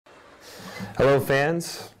Hello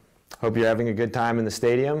fans, hope you're having a good time in the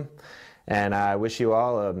stadium, and I wish you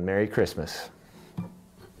all a Merry Christmas.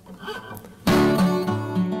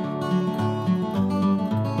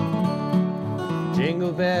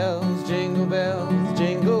 Jingle bells,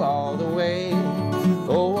 jingle all the way.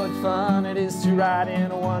 Oh, what fun it is to ride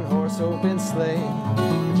in a one-horse open sleigh.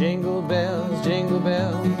 Jingle bells,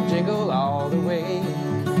 jingle all the way.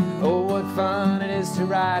 Oh, what fun it is to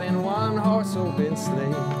ride in a one-horse open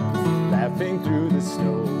sleigh. Laughing through the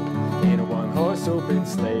snow in a one-horse open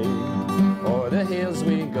sleigh. O'er the hills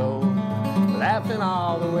we go, laughing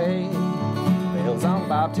all the way. Bells on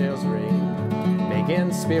bobtails ring,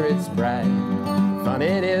 making spirits bright. Fun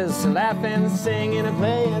it is to laugh and sing in a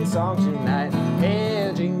playing song tonight.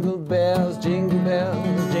 Hey, jingle bells,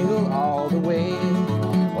 jingle all the way.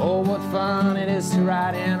 Oh, what fun it is to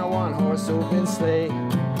ride in a one-horse open sleigh.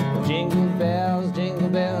 Jingle bells,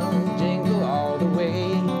 jingle all the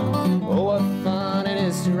way. Oh, what fun it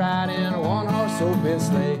is to ride in a one-horse open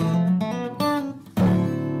sleigh.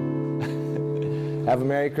 Have a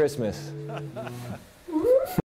Merry Christmas.